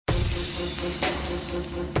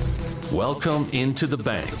Welcome into The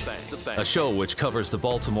Bank, a show which covers the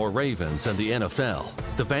Baltimore Ravens and the NFL.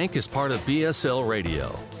 The Bank is part of BSL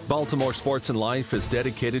Radio. Baltimore Sports and Life is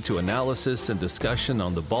dedicated to analysis and discussion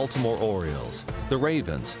on the Baltimore Orioles, the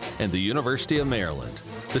Ravens, and the University of Maryland.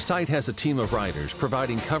 The site has a team of writers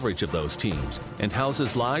providing coverage of those teams and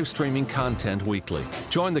houses live streaming content weekly.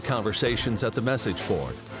 Join the conversations at the message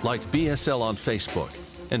board, like BSL on Facebook,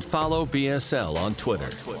 and follow BSL on Twitter.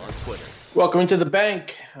 Welcome into The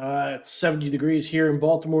Bank. It's 70 degrees here in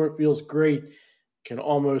Baltimore. It feels great. Can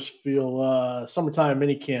almost feel summertime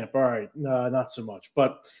mini camp. All right, not so much,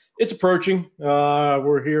 but it's approaching.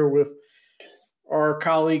 We're here with our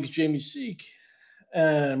colleagues Jamie Seek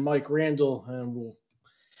and Mike Randall, and we'll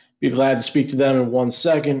be glad to speak to them in 1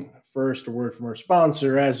 second. First, a word from our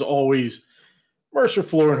sponsor. As always, Mercer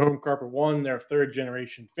Floor and Home Carpet One, their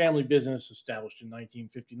third-generation family business established in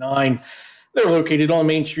 1959. They're located on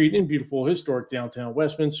Main Street in beautiful, historic downtown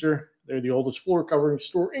Westminster. They're the oldest floor covering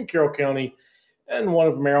store in Carroll County and one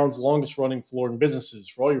of Maryland's longest-running flooring businesses.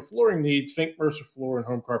 For all your flooring needs, think Mercer Floor and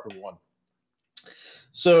Home Carpet One.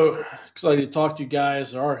 So excited to talk to you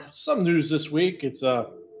guys. There are some news this week. It's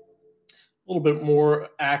a little bit more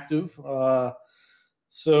active.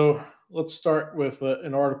 So let's start with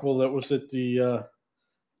an article that was at the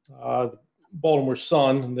Baltimore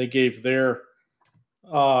Sun, and they gave their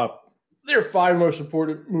 5 most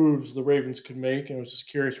important moves the Ravens could make. And I was just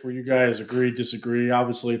curious where you guys agree, disagree.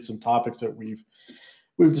 Obviously, it's some topics that we've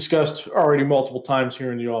discussed already multiple times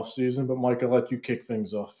here in the offseason, but Mike, I'll let you kick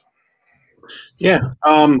things off. Yeah.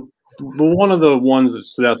 One of the ones that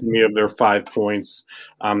stood out to me of their 5 points,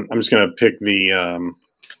 I'm just going to pick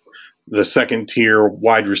the second tier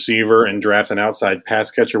wide receiver and draft an outside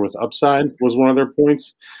pass catcher with upside was one of their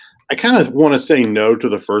points. I kind of want to say no to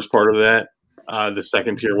the first part of that. The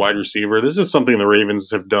second tier wide receiver. This is something the Ravens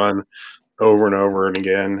have done over and over and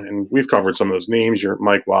again, and we've covered some of those names. Your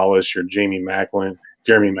Mike Wallace, your Jeremy Maclin.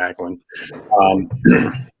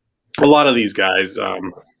 A lot of these guys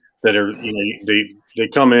that are, they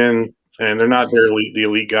come in and they're not the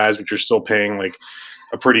elite guys, but you're still paying like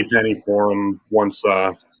a pretty penny for them once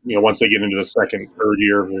they get into the second, third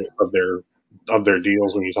year of their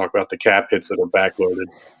deals. When you talk about the cap hits that are backloaded.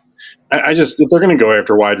 I just, if they're going to go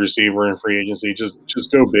after wide receiver and free agency, just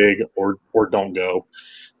go big or don't go,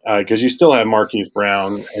 because you still have Marquise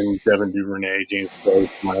Brown and Devin Duvernay, James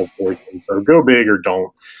Close, Miles Boykin. So go big or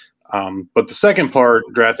don't. But the second part,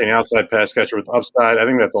 drafting an outside pass catcher with upside, I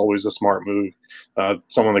think that's always a smart move.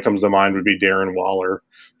 Someone that comes to mind would be Darren Waller.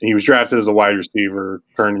 He was drafted as a wide receiver,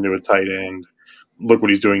 turned into a tight end. Look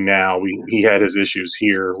what he's doing now. He had his issues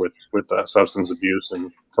here with substance abuse,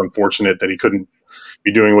 and it's unfortunate that he couldn't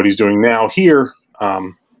be doing what he's doing now here.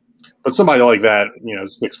 But somebody like that,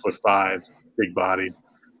 6'5", big bodied,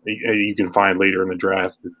 you can find later in the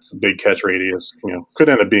draft. It's a big catch radius, could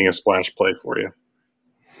end up being a splash play for you.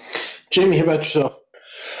 Jamie, how about yourself?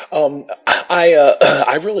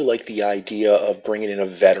 I really like the idea of bringing in a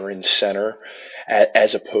veteran center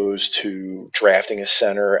as opposed to drafting a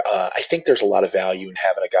center. I think there's a lot of value in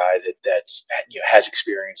having a guy that's has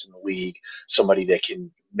experience in the league, somebody that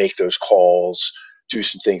can make those calls, do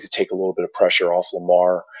some things to take a little bit of pressure off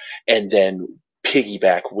Lamar, and then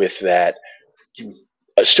piggyback with that,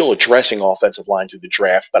 still addressing offensive line through the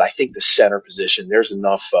draft. But I think the center position, there's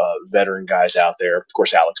enough veteran guys out there. Of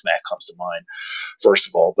course, Alex Mack comes to mind, first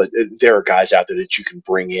of all. But there are guys out there that you can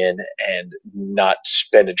bring in and not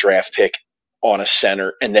spend a draft pick on a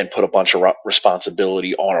center and then put a bunch of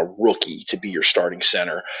responsibility on a rookie to be your starting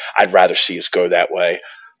center. I'd rather see us go that way.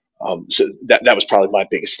 So that was probably my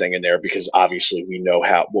biggest thing in there, because obviously we know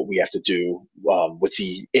what we have to do with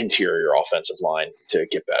the interior offensive line to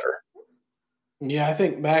get better. Yeah, I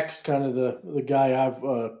think Mac's kind of the guy I've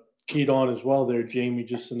keyed on as well there, Jamie.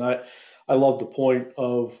 And I love the point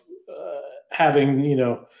of having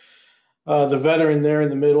the veteran there in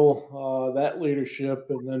the middle, that leadership,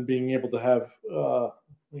 and then being able to have a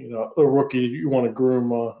rookie you want to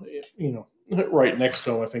groom right next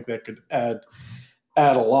to him. I think that could add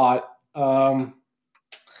a lot.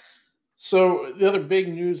 So the other big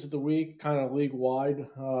news of the week, kind of league-wide,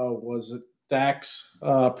 was that Dax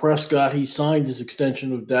Prescott, he signed his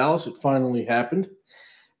extension with Dallas. It finally happened.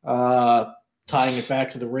 Tying it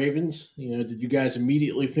back to the Ravens, did you guys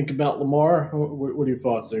immediately think about Lamar? What are your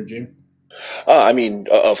thoughts there, Jim?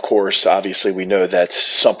 Of course, obviously we know that's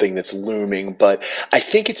something that's looming, but I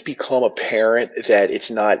think it's become apparent that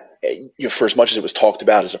it's not, for as much as it was talked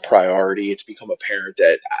about as a priority, it's become apparent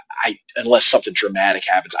that unless something dramatic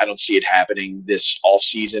happens, I don't see it happening this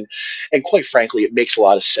offseason. And quite frankly, it makes a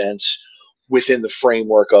lot of sense within the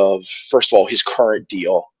framework of, first of all, his current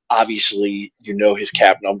deal. Obviously, his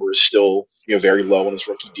cap number is still very low on his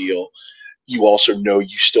rookie deal. You also know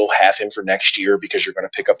you still have him for next year because you're going to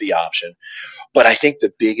pick up the option. But I think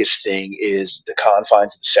the biggest thing is the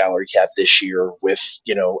confines of the salary cap this year with,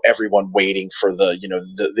 everyone waiting for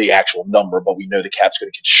the actual number, but we know the cap's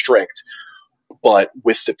going to constrict. But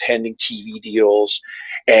with the pending TV deals,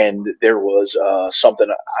 and there was something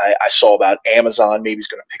I saw about Amazon maybe is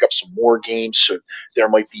going to pick up some more games, so there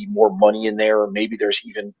might be more money in there, or maybe there's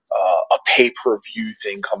even a pay-per-view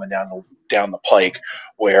thing coming down the pike,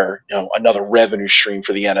 where another revenue stream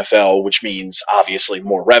for the NFL, which means obviously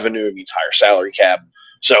more revenue, it means higher salary cap.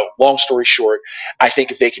 So, long story short, I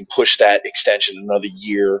think if they can push that extension another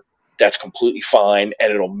year, that's completely fine,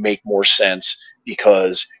 and it'll make more sense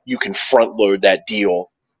because you can front load that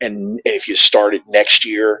deal. And if you start it next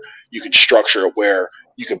year, you can structure it where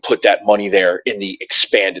you can put that money there in the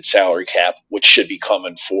expanded salary cap, which should be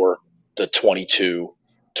coming for the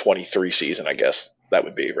 22-23 season, I guess that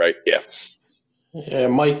would be, right? Yeah. Yeah,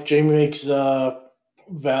 Mike, Jamie makes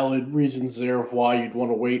valid reasons there of why you'd want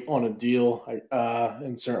to wait on a deal.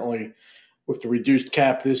 And certainly with the reduced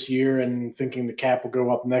cap this year and thinking the cap will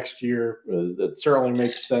go up next year, that certainly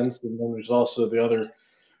makes sense. And then there's also the other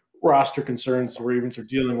roster concerns the Ravens are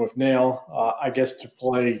dealing with now. I guess to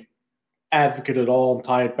play advocate at all and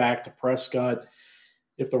tie it back to Prescott,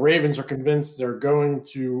 if the Ravens are convinced they're going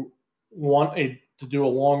to want to do a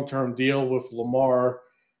long-term deal with Lamar,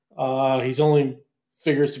 he's only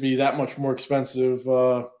figures to be that much more expensive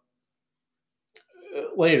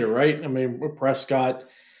later, right? I mean, with Prescott,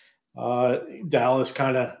 Dallas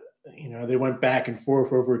kind of, they went back and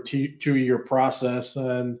forth over a two-year process,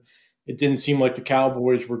 and it didn't seem like the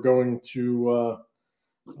Cowboys were going to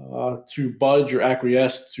budge or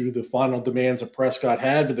acquiesce to the final demands that Prescott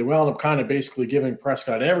had, but they wound up kind of basically giving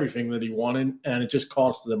Prescott everything that he wanted, and it just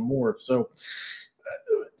cost them more. So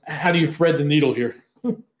how do you thread the needle here?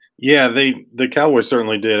 Yeah, the Cowboys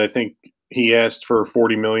certainly did. I think he asked for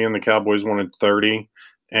 $40 million. The Cowboys wanted 30,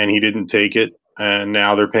 and he didn't take it. And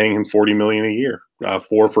now they're paying him $40 million a year,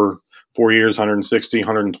 for 4 years, 160,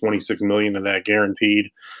 126 million of that guaranteed.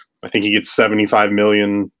 I think he gets 75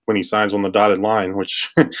 million when he signs on the dotted line, which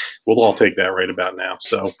we'll all take that right about now.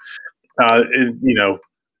 So,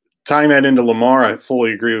 tying that into Lamar, I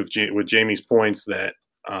fully agree with Jamie's points that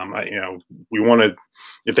we want to,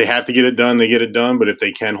 if they have to get it done, they get it done. But if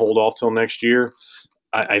they can hold off till next year,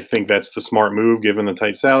 I think that's the smart move given the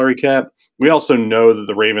tight salary cap. We also know that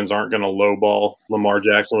the Ravens aren't going to lowball Lamar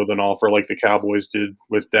Jackson with an offer like the Cowboys did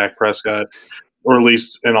with Dax Prescott, or at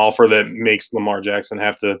least an offer that makes Lamar Jackson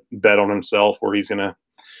have to bet on himself, where he's going to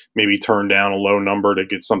maybe turn down a low number to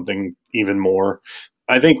get something even more.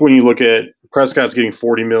 I think when you look at Prescott's getting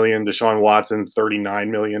 $40 million, Deshaun Watson $39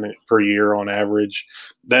 million per year on average,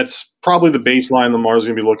 that's probably the baseline Lamar's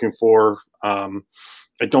going to be looking for.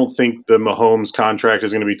 I don't think the Mahomes contract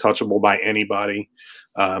is going to be touchable by anybody,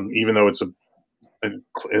 even though it's I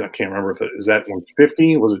can't remember if is that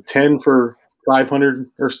 150? Was it 10 for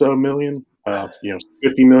 500 or so million?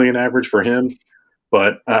 50 million average for him.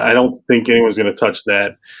 But I don't think anyone's going to touch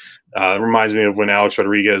that. It reminds me of when Alex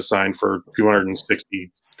Rodriguez signed for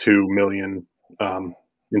 262 million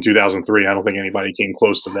in 2003. I don't think anybody came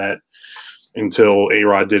close to that until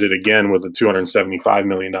A-Rod did it again with a $275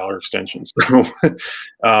 million extension. So,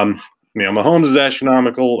 Mahomes is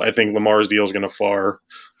astronomical. I think Lamar's deal is going to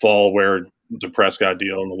fall where the Prescott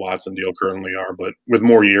deal and the Watson deal currently are, but with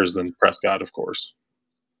more years than Prescott, of course.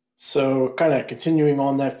 So kind of continuing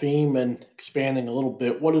on that theme and expanding a little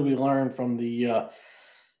bit, what did we learn from the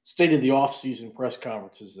state of the offseason press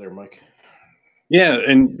conferences there, Mike? Yeah,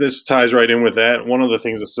 and this ties right in with that. One of the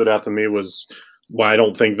things that stood out to me was why I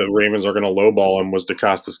don't think the Ravens are going to lowball him was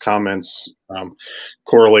DeCosta's comments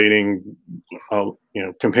correlating,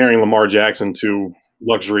 comparing Lamar Jackson to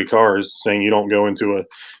luxury cars, saying you don't go into a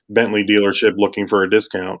Bentley dealership looking for a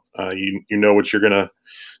discount. You know what you're going to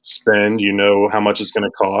spend. You know how much it's going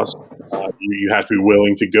to cost. You have to be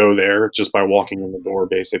willing to go there just by walking in the door,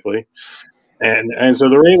 basically. And so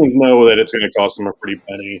the Ravens know that it's going to cost them a pretty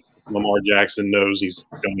penny. Lamar Jackson knows he's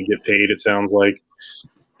going to get paid. It sounds like.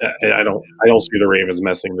 I don't see the Ravens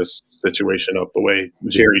messing this situation up the way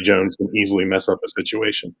Jerry Jones can easily mess up a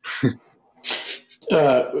situation.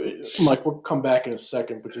 Mike, we'll come back in a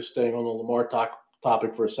second, but just staying on the Lamar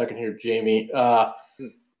topic for a second here, Jamie.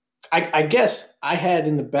 I guess I had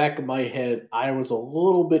in the back of my head, I was a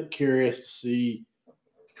little bit curious to see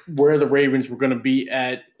where the Ravens were going to be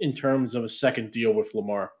at in terms of a second deal with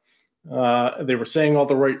Lamar. They were saying all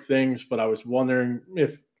the right things, but I was wondering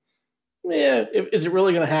if is it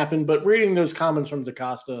really going to happen? But reading those comments from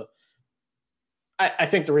DeCosta, I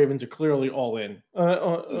think the Ravens are clearly all in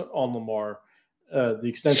on Lamar. The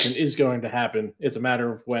extension is going to happen. It's a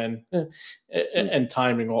matter of when and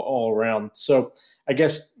timing all around. So I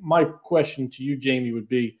guess my question to you, Jamie, would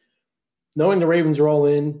be, knowing the Ravens are all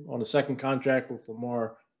in on a second contract with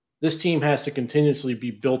Lamar, this team has to continuously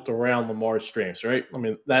be built around Lamar's strengths, right? I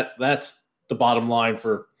mean, that's the bottom line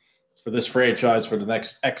for this franchise for the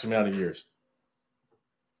next X amount of years.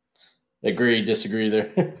 Agree, disagree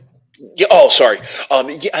there? Yeah. Oh, sorry.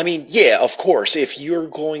 Yeah, I mean, yeah, of course. If you're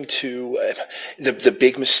going to the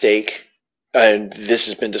big mistake, and this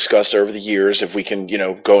has been discussed over the years, if we can,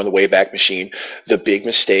 go in the Wayback Machine, the big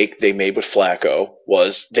mistake they made with Flacco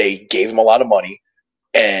was they gave him a lot of money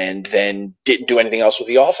and then didn't do anything else with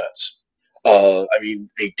the offense. I mean,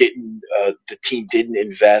 they didn't. The team didn't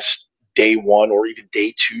invest day one or even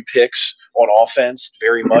day two picks on offense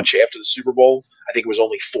very much after the Super Bowl. I think it was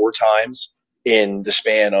only 4 times in the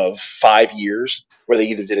span of 5 years where they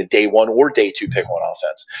either did a day one or day two pick on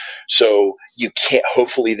offense. So you can't.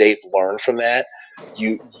 Hopefully, they've learned from that.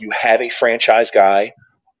 You have a franchise guy,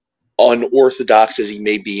 unorthodox as he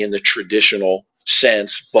may be in the traditional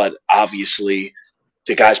sense, but obviously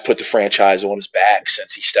the guy's put the franchise on his back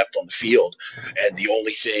since he stepped on the field, and the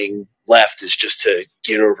only thing left is just to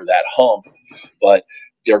get over that hump. But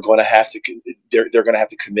they're going to have to they're going to have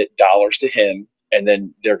to commit dollars to him, and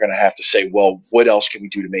then they're going to have to say, well, what else can we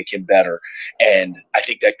do to make him better? And I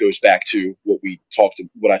think that goes back to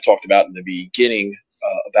what I talked about in the beginning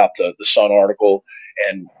about the Sun article,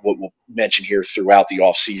 and what we'll mention here throughout the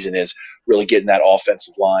offseason is really getting that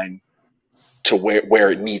offensive line to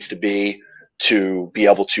where it needs to be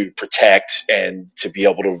able to protect and to be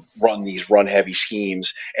able to run these run-heavy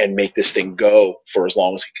schemes and make this thing go for as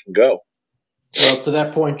long as it can go. Well, to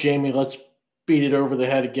that point, Jamie, let's beat it over the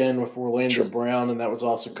head again with Orlando Sure. Brown, and that was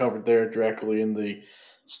also covered there directly in the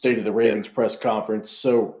State of the Ravens press conference.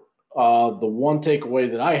 So the one takeaway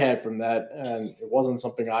that I had from that, and it wasn't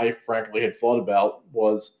something I frankly had thought about,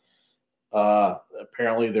 was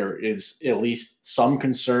apparently there is at least some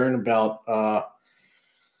concern about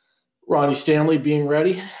Ronnie Stanley being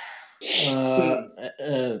ready.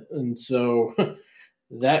 And so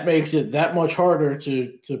that makes it that much harder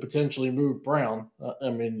to potentially move Brown. I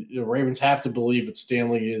mean, the Ravens have to believe that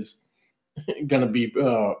Stanley is going to be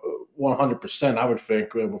 100%, I would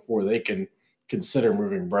think, before they can consider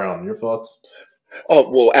moving Brown. Your thoughts? Oh,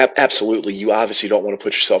 well, absolutely. You obviously don't want to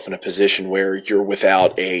put yourself in a position where you're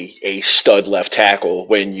without a stud left tackle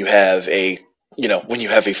when you have a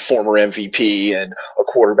former MVP and a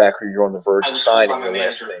quarterback who you're on the verge of signing.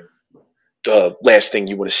 The last thing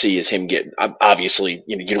you want to see is him getting. Obviously,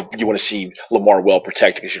 you want to see Lamar well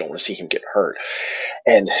protected because you don't want to see him get hurt.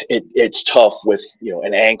 And it's tough with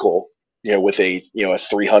an ankle. With a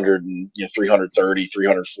 330,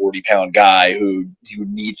 340 pound guy who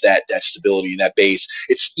needs that stability and that base.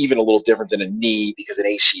 It's even a little different than a knee because an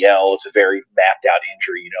ACL, it's a very mapped out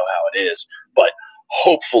injury. You know how it is, but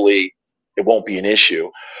hopefully it won't be an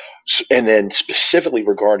issue. And then specifically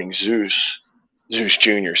regarding Zeus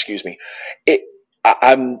Jr., excuse me,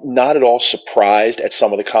 I'm not at all surprised at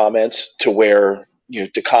some of the comments to where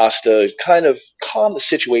DaCosta kind of calmed the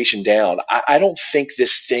situation down. I don't think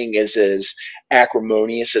this thing is as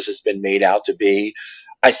acrimonious as it's been made out to be.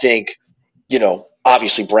 I think,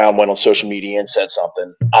 obviously Brown went on social media and said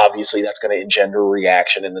something. Obviously that's going to engender a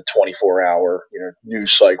reaction in the 24-hour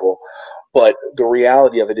news cycle. But the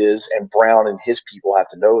reality of it is, and Brown and his people have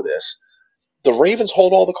to know this, the Ravens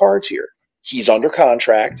hold all the cards here. He's under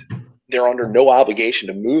contract. They're under no obligation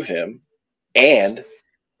to move him. And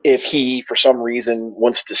if he, for some reason,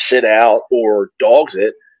 wants to sit out or dogs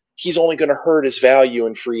it, he's only going to hurt his value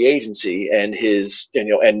in free agency and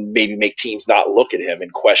and maybe make teams not look at him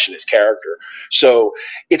and question his character. So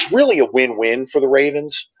it's really a win-win for the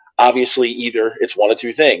Ravens. Obviously, either it's one of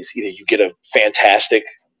two things. Either you get a fantastic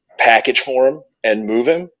package for him and move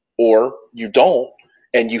him, or you don't,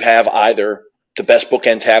 and you have either the best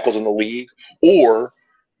bookend tackles in the league or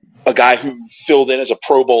a guy who filled in for a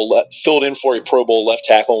Pro Bowl left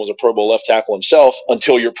tackle and was a Pro Bowl left tackle himself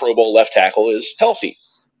until your Pro Bowl left tackle is healthy.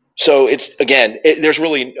 So it's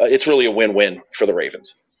really a win-win for the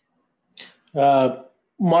Ravens.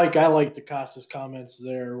 Mike, I like DaCosta's comments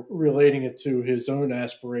there, relating it to his own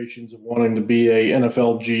aspirations of wanting to be a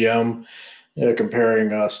NFL GM,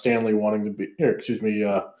 comparing Stanley wanting to be,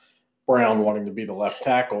 Brown wanting to be the left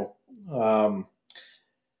tackle.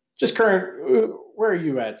 Where are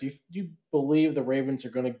you at? Do you believe the Ravens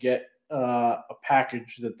are going to get a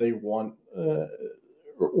package that they want,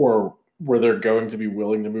 or where they're going to be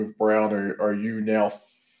willing to move Brown, or are you now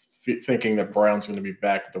thinking that Brown's going to be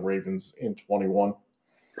back with the Ravens in 21?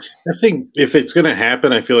 I think if it's going to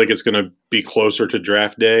happen, I feel like it's going to be closer to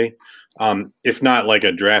draft day, if not like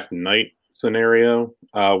a draft night scenario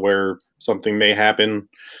where something may happen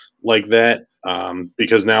like that.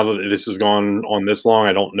 Because now that this has gone on this long,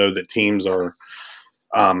 I don't know that teams are,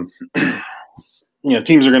 um,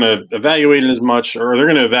 teams are going to evaluate it as much, or they're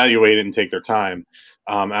going to evaluate it and take their time.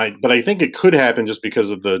 But I think it could happen just because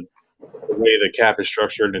of the way the cap is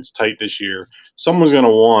structured and it's tight this year. Someone's going to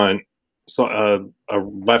want a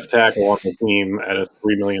left tackle on the team at a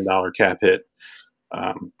 $3 million cap hit.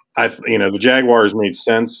 The Jaguars made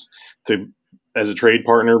sense to as a trade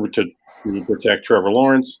partner to protect Trevor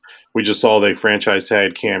Lawrence. We just saw they franchise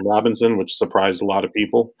tag Cam Robinson, which surprised a lot of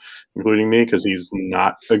people, including me, because he's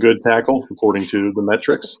not a good tackle according to the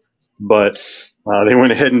metrics. But they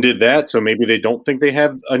went ahead and did that, so maybe they don't think they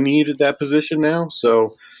have a need at that position now.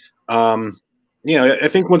 So, I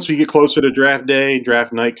think once we get closer to draft day,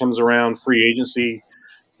 draft night comes around, free agency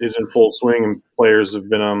is in full swing, and players have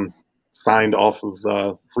been signed off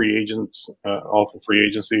of free agency.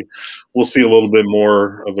 We'll see a little bit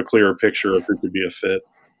more of a clearer picture of who could be a fit.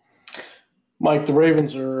 Mike, the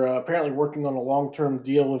Ravens are apparently working on a long-term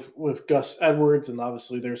deal with Gus Edwards, and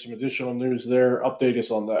obviously there's some additional news there. Update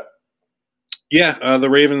us on that. Yeah, the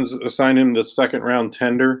Ravens assigned him the second-round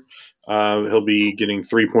tender. He'll be getting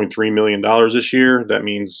 $3.3 million this year. That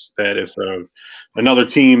means that if another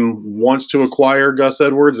team wants to acquire Gus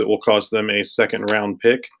Edwards, it will cost them a second-round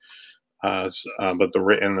pick. But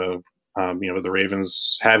the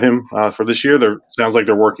Ravens have him for this year. Sounds like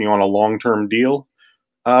they're working on a long-term deal,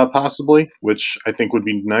 possibly, which I think would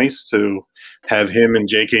be nice to have him and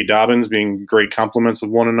J.K. Dobbins being great complements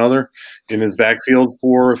of one another in his backfield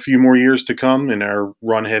for a few more years to come in our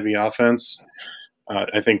run-heavy offense.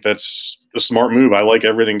 I think that's a smart move. I like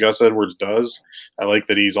everything Gus Edwards does. I like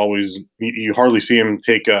that he's always – you hardly see him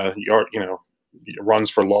take runs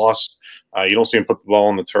for loss. You don't see him put the ball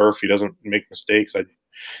on the turf. He doesn't make mistakes. I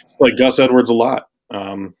like Gus Edwards a lot.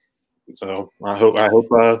 So I hope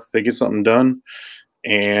they get something done,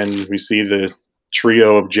 and we see the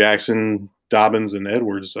trio of Jackson, Dobbins, and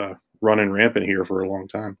Edwards running rampant here for a long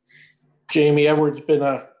time. Jamie, Edwards been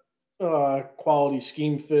a quality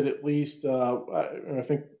scheme fit at least. I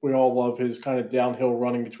think we all love his kind of downhill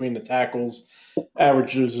running between the tackles.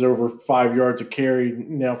 Averages over 5 yards a carry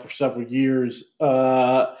now for several years.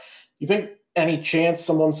 You think any chance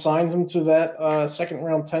someone signs him to that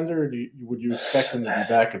second-round tender, or would you expect him to be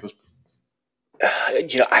back at this point?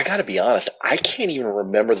 I got to be honest. I can't even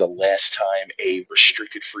remember the last time a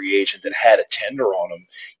restricted free agent that had a tender on him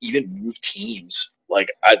even moved teams.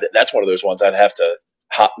 That's one of those ones I'd have to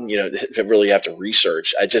really have to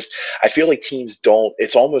research. I feel like teams don't.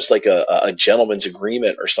 It's almost like a gentleman's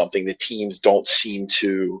agreement or something that teams don't seem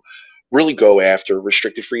to really go after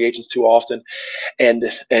restricted free agents too often. And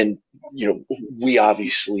we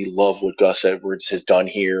obviously love what Gus Edwards has done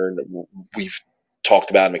here, and we've talked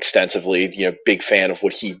about him extensively. Big fan of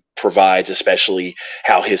what he provides, especially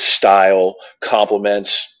how his style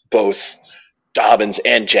complements both Dobbins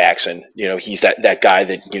and Jackson. He's that guy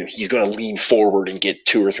that he's going to lean forward and get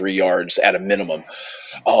 2 or 3 yards at a minimum.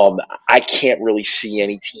 I can't really see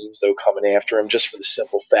any teams though coming after him, just for the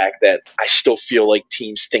simple fact that I still feel like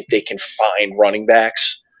teams think they can find running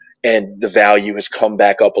backs, and the value has come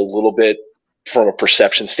back up a little bit from a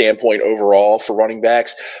perception standpoint overall for running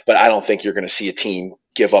backs. But I don't think you're going to see a team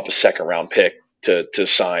give up a second round pick to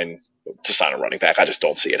sign a running back. I just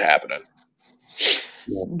don't see it happening.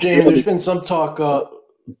 Jamie, there's been some talk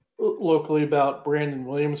locally about Brandon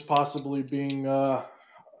Williams possibly being a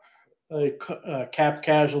cap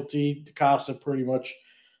casualty. DaCosta pretty much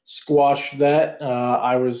squashed that.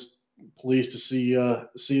 I was pleased to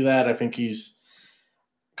see that. I think he's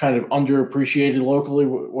kind of underappreciated locally.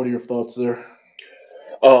 What are your thoughts there?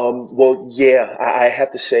 Well, yeah, I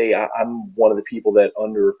have to say I'm one of the people that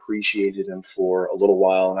underappreciated him for a little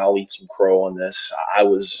while, and I'll eat some crow on this. I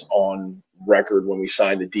was on record when we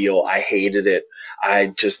signed the deal. I hated it. I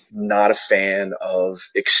just not a fan of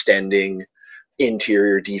extending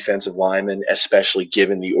interior defensive linemen, especially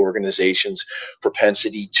given the organization's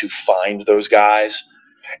propensity to find those guys.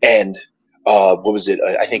 And what was it?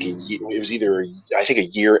 I think it was a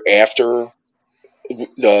year after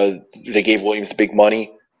they gave Williams the big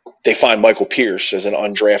money, they find Michael Pierce as an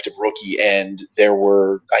undrafted rookie, and there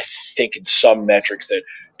were, I think, in some metrics that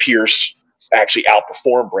Pierce actually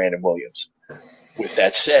outperformed Brandon Williams. With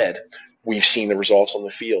that said, we've seen the results on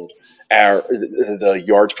the field. The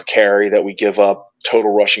yards per carry that we give up,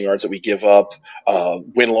 total rushing yards that we give up,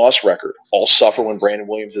 win-loss record, all suffer when Brandon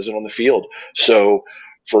Williams isn't on the field. So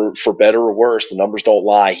for better or worse, the numbers don't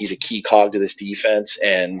lie. He's a key cog to this defense,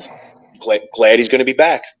 and glad he's going to be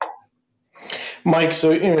back. Mike, so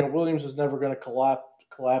Williams is never going to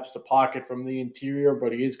collapse the pocket from the interior,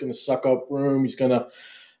 but he is going to suck up room. He's going to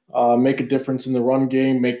make a difference in the run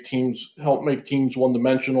game, help make teams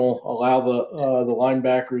one-dimensional, allow the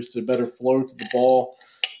linebackers to better flow to the ball.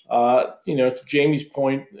 To Jamie's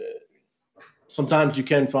point, sometimes you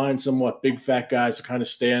can find somewhat big fat guys to kind of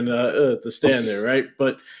stand there, right?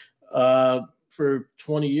 But for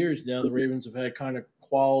 20 years now, the Ravens have had kind of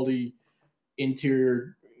quality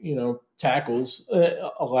interior, tackles,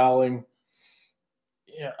 allowing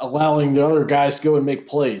the other guys to go and make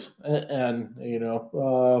plays. I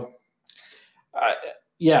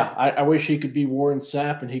wish he could be Warren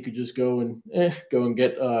Sapp and he could just go and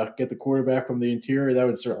get the quarterback from the interior. That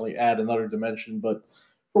would certainly add another dimension. But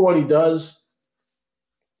for what he does,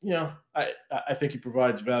 I think he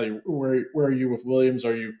provides value. Where are you with Williams?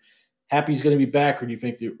 Are you happy he's going to be back, or do you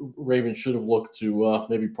think the Ravens should have looked to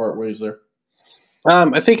maybe part ways there?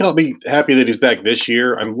 I think I'll be happy that he's back this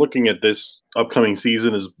year. I'm looking at this upcoming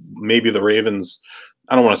season as maybe the Ravens,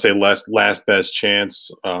 I don't want to say last best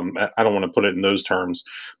chance. I don't want to put it in those terms,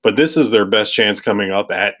 but this is their best chance coming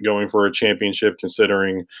up at going for a championship,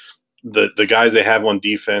 considering the guys they have on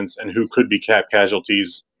defense and who could be cap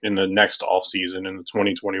casualties in the next offseason, in the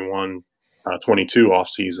 2021-22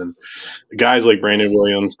 offseason. Guys like Brandon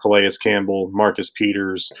Williams, Calais Campbell, Marcus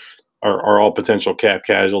Peters are all potential cap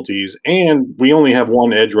casualties. And we only have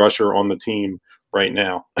one edge rusher on the team right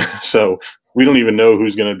now. So we don't even know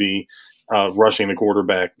who's going to be rushing the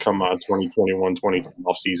quarterback come 2021-22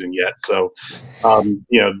 offseason yet. So,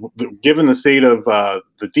 given the state of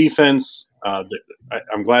the defense,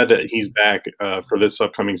 I'm glad that he's back for this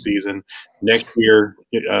upcoming season. Next year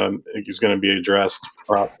is going to be addressed.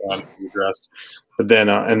 But then,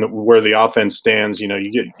 and where the offense stands,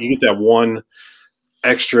 you get that one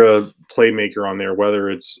extra playmaker on there, whether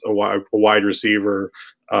it's a wide receiver,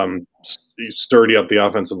 sturdy up the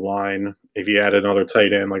offensive line. If you add another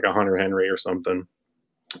tight end like a Hunter Henry or something,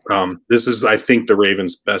 this is, I think, the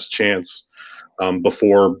Ravens' best chance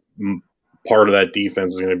before part of that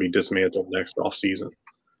defense is going to be dismantled next offseason.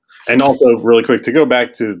 And also, really quick, to go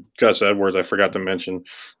back to Gus Edwards, I forgot to mention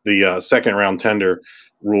the second-round tender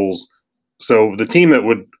rules. So the team that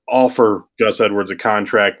would offer Gus Edwards a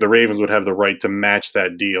contract, the Ravens would have the right to match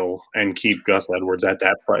that deal and keep Gus Edwards at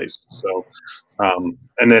that price. So,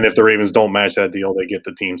 and then if the Ravens don't match that deal, they get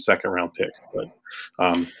the team's second-round pick. But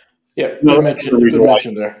good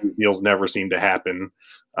mention there. Deals never seem to happen,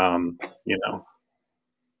 because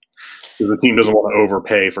the team doesn't want to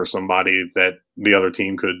overpay for somebody that the other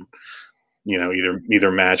team could,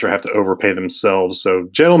 either match or have to overpay themselves. So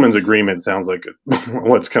gentleman's agreement sounds like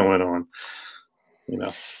what's going on,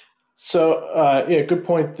 So, good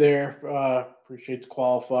point there. Appreciate the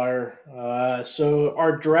qualifier. So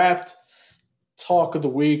our draft talk of the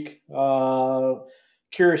week,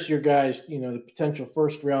 curious your guys, the potential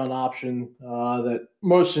first round option that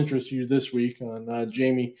most interests you this week on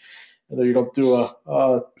Jamie. I know you don't do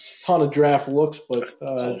a ton of draft looks, but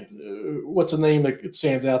what's a name that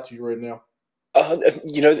stands out to you right now?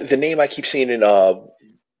 The name I keep seeing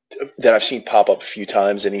that I've seen pop up a few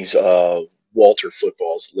times, and he's Walter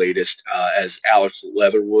Football's latest as Alex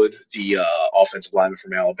Leatherwood, the offensive lineman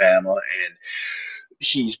from Alabama, and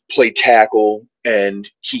he's played tackle and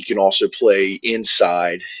he can also play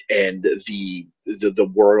inside. And the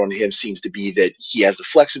word on him seems to be that he has the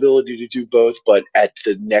flexibility to do both, but at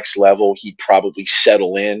the next level, he'd probably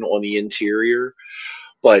settle in on the interior.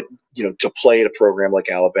 But, to play at a program like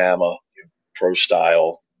Alabama, pro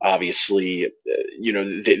style, obviously,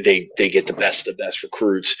 they get the best of the best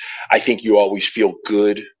recruits. I think you always feel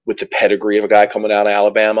good with the pedigree of a guy coming out of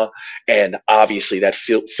Alabama. And obviously that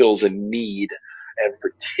fills a need. And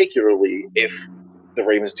particularly if the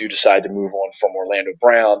Ravens do decide to move on from Orlando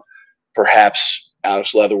Brown, perhaps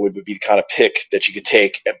Alex Leatherwood would be the kind of pick that you could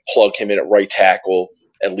take and plug him in at right tackle,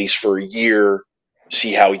 at least for a year,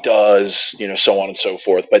 see how he does, so on and so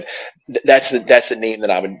forth. But that's the name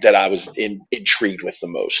that I was intrigued with the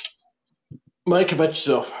most. Mike, how about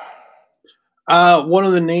yourself? One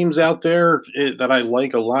of the names out there that I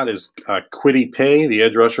like a lot is Kwity Paye, the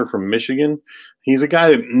edge rusher from Michigan. He's a guy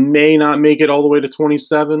that may not make it all the way to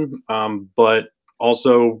 27, but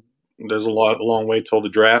also there's a long way till the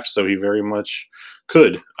draft, so he very much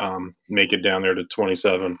could make it down there to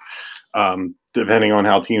 27, depending on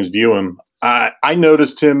how teams view him. I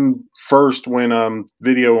noticed him first when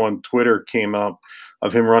video on Twitter came up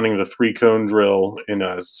of him running the 3-cone drill in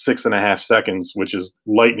 6.5 seconds, which is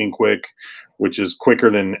lightning quick, which is quicker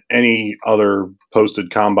than any other posted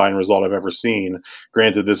combine result I've ever seen.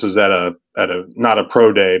 Granted, this is at a not a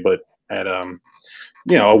pro day, but at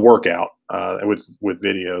a workout with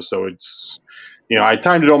video. So it's, I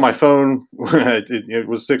timed it on my phone. It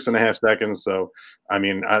was 6.5 seconds. So,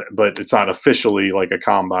 but it's not officially like a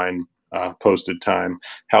combine posted time.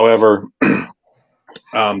 However,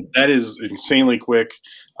 that is insanely quick.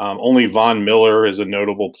 Only Von Miller is a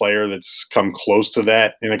notable player that's come close to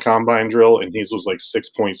that in a combine drill, and his was like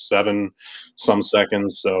 6.7 some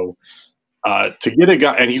seconds. So to get a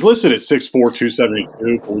guy, and he's listed at 6'4",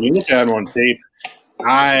 272. But when you look at him on tape,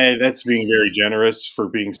 that's being very generous for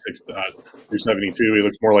being 272. He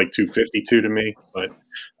looks more like 252 to me, but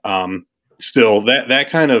still, that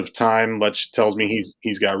kind of time tells me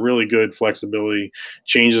he's got really good flexibility,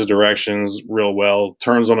 changes directions real well,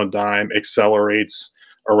 turns on a dime, accelerates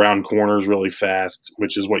around corners really fast,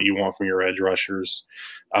 which is what you want from your edge rushers.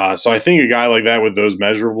 So I think a guy like that with those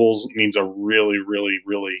measurables needs a really, really,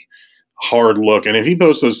 really hard look. And if he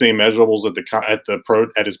posts those same measurables at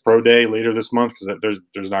his pro day later this month, because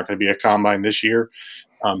there's not going to be a combine this year,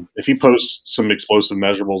 if he posts some explosive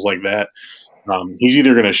measurables like that, he's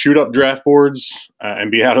either going to shoot up draft boards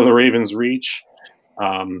and be out of the Ravens' reach,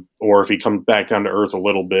 or if he comes back down to earth a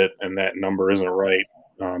little bit and that number isn't right,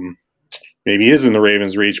 maybe he is in the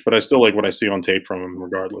Ravens' reach. But I still like what I see on tape from him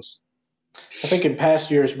regardless. I think in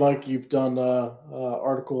past years, Mike, you've done an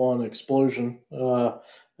article on explosion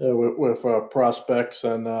with prospects,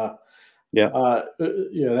 and that's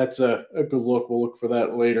a good look. We'll look for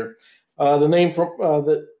that later. The name from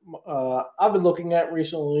that I've been looking at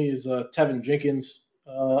recently is Tevin Jenkins,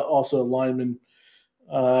 also a lineman,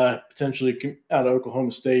 potentially out of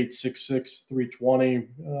Oklahoma State, 6'6", 320,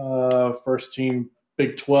 first team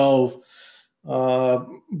Big 12.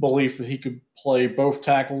 Belief that he could play both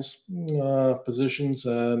tackles positions,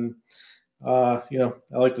 and I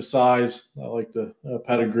like the size, I like the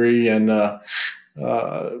pedigree, and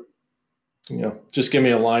just give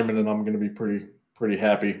me a lineman and I'm going to be pretty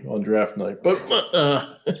happy on draft night. But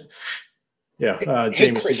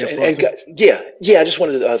Hey, Chris, I just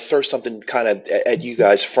wanted to throw something kind of at you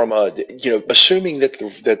guys from assuming that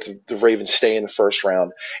the Ravens stay in the first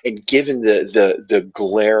round, and given the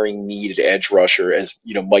glaring need at edge rusher, as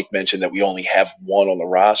Mike mentioned that we only have one on the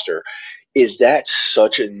roster, is that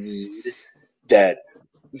such a need that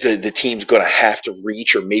the team's going to have to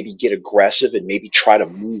reach or maybe get aggressive and maybe try to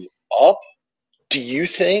move up? Do you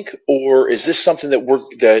think, or is this something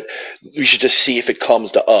that we should just see if it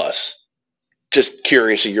comes to us? Just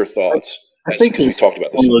curious of your thoughts. I think we talked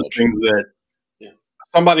about this. One of those things that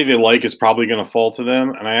somebody they like is probably going to fall to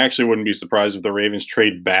them, and I actually wouldn't be surprised if the Ravens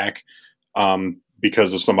trade back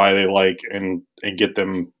because of somebody they like and get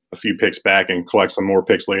them a few picks back and collect some more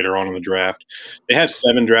picks later on in the draft. They have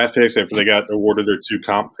 7 draft picks after they got awarded their 2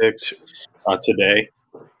 comp picks today,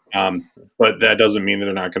 but that doesn't mean that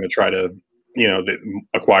they're not going to try to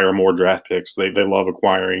acquire more draft picks. They love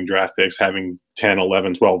acquiring draft picks, having 10,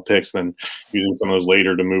 11, 12 picks, then using some of those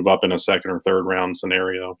later to move up in a second or third round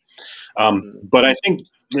scenario. But I think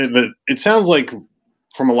it sounds like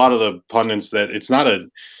from a lot of the pundits that it's not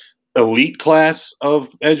an elite class of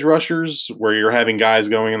edge rushers where you're having guys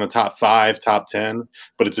going in the top 5, top 10,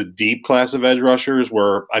 but it's a deep class of edge rushers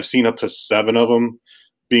where I've seen up to 7 of them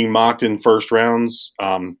being mocked in first rounds,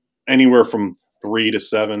 anywhere from 3 to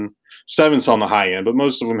 7. 7's on the high end, but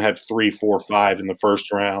most of them have 3, 4, 5 in the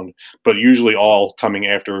first round, but usually all coming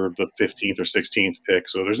after the 15th or 16th pick.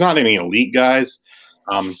 So there's not any elite guys,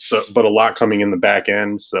 but a lot coming in the back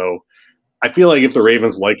end. So I feel like if the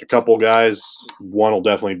Ravens like a couple guys, one will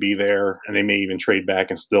definitely be there, and they may even trade back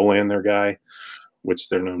and still land their guy, which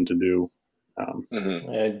they're known to do.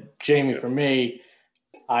 Jamie, for me,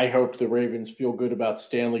 I hope the Ravens feel good about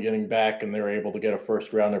Stanley getting back and they're able to get a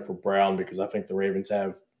first rounder for Brown, because I think the Ravens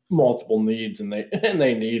have multiple needs and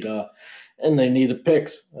they need the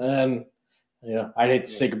picks. And I'd hate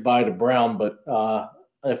to say goodbye to Brown, but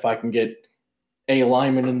if I can get a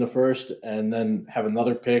lineman in the first and then have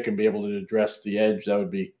another pick and be able to address the edge,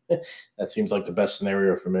 that seems like the best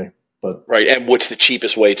scenario for me. But right, and what's the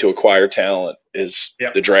cheapest way to acquire talent is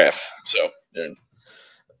the draft. So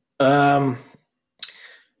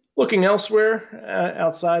looking elsewhere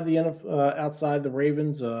outside the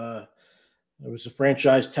Ravens, there was a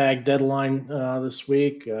franchise tag deadline this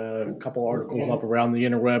week. A couple articles up around the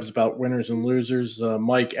interwebs about winners and losers.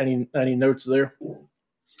 Mike, any notes there?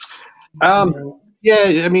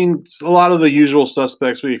 Yeah, I mean, a lot of the usual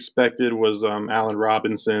suspects we expected was Allen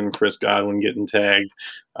Robinson, Chris Godwin getting tagged.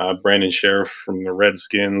 Brandon Sheriff from the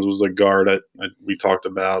Redskins was a guard that we talked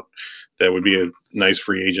about. That would be a nice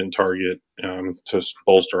free agent target to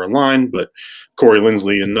bolster our line. But Corey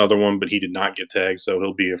Linsley, another one, but he did not get tagged, so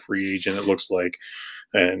he'll be a free agent, it looks like.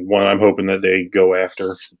 and one I'm hoping that they go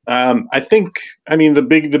after.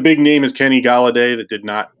 The big name is Kenny Galladay that did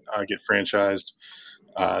not get franchised.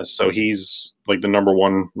 So he's like the number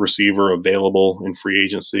one receiver available in free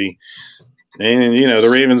agency. And, the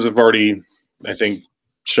Ravens have already, I think,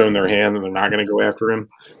 shown their hand that they're not going to go after him.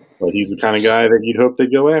 But he's the kind of guy that you'd hope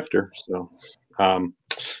they'd go after. So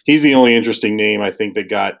he's the only interesting name I think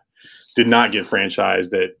that did not get franchised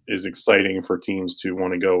that is exciting for teams to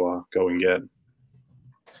want to go and get.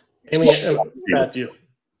 About you.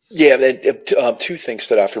 Yeah, two things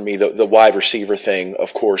stood out for me. The wide receiver thing,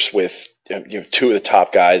 of course, with two of the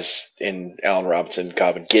top guys in Allen Robinson and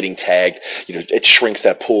Godwin getting tagged, it shrinks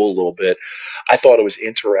that pool a little bit. I thought it was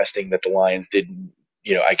interesting that the Lions didn't,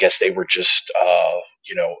 I guess they were just,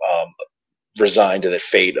 resigned to the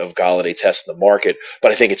fate of Galladay testing the market.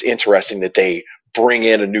 But I think it's interesting that they bring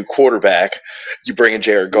in a new quarterback, you bring in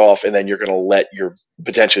Jared Goff, and then you're going to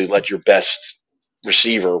potentially let your best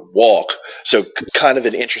receiver walk. So kind of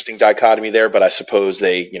an interesting dichotomy there, but I suppose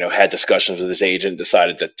they, had discussions with his agent,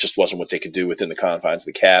 decided that just wasn't what they could do within the confines of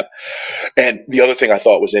the cap. And the other thing I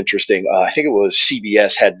thought was interesting, I think it was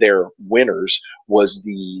CBS had their winners was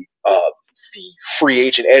the free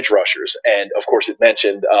agent edge rushers. And of course it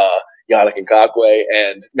mentioned Yannick Ngakoue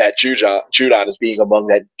and Matt Judon as being among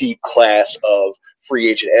that deep class of free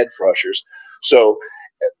agent edge rushers. So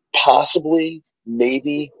possibly,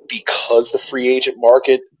 maybe because the free agent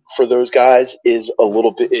market for those guys is a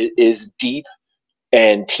little bit is deep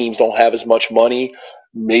and teams don't have as much money,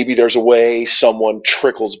 maybe there's a way someone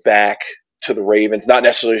trickles back to the Ravens, not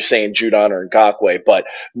necessarily saying Judon or Ngakoue, but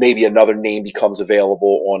maybe another name becomes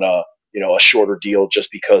available on a shorter deal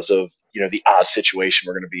just because of the odd situation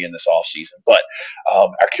we're going to be in this offseason. But our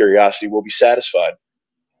curiosity will be satisfied.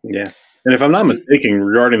 Yeah. And if I'm not mistaken,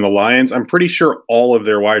 regarding the Lions, I'm pretty sure all of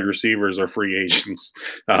their wide receivers are free agents.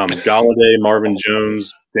 Galladay, Marvin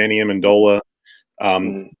Jones, Danny Amendola.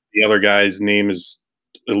 The other guy's name is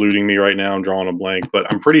eluding me right now. I'm drawing a blank.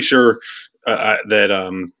 But I'm pretty sure that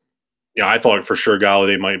I thought for sure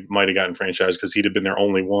Galladay might have gotten franchised because he'd have been their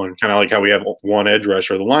only one. Kind of like how we have one edge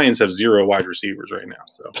rusher. The Lions have 0 wide receivers right now.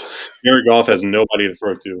 So Jared Goff has nobody to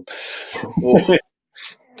throw to.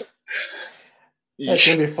 That's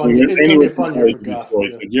going to be fun. It's going to be fun year for Goff. So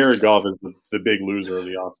Jared Goff is the big loser of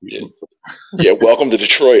the offseason. Yeah, welcome to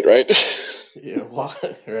Detroit, right? Yeah,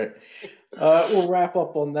 right. We'll wrap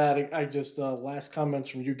up on that. I just last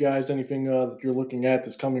comments from you guys. Anything that you're looking at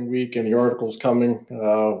this coming week? Any articles coming?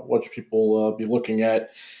 What should people be looking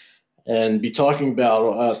at and be talking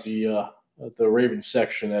about at the Ravens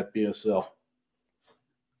section at BSL?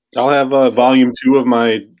 I'll have volume 2 of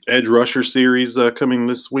my edge rusher series coming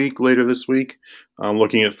later this week. I'm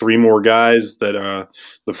looking at 3 more guys that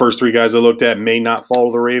the first 3 guys I looked at may not fall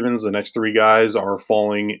to the Ravens. The next 3 guys are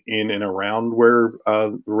falling in and around where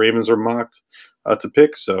the Ravens are mocked to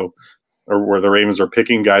pick. So, or where the Ravens are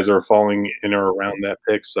picking, guys are falling in or around that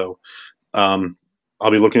pick. So I'll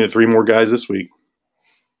be looking at 3 more guys this week.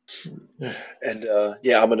 And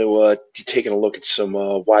I'm going to be taking a look at some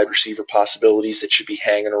wide receiver possibilities that should be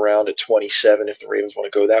hanging around at 27 if the Ravens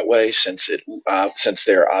want to go that way, since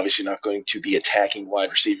they're obviously not going to be attacking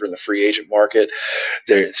wide receiver in the free agent market.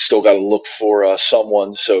 They're still got to look for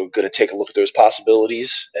someone, so going to take a look at those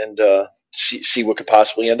possibilities and see what could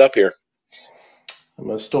possibly end up here. I'm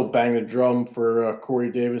going to still bang the drum for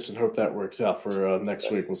Corey Davis and hope that works out for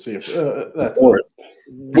next week. We'll see if that's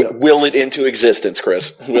will it into existence,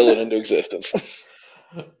 Chris. Will it into existence.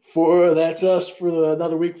 That's us for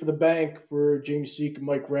another week for the bank. For Jamie Seek and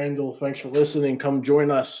Mike Randall, thanks for listening. Come join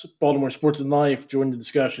us, Baltimore Sports and Life. Join the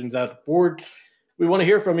discussions at the board. We want to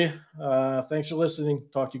hear from you. Thanks for listening.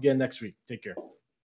 Talk to you again next week. Take care.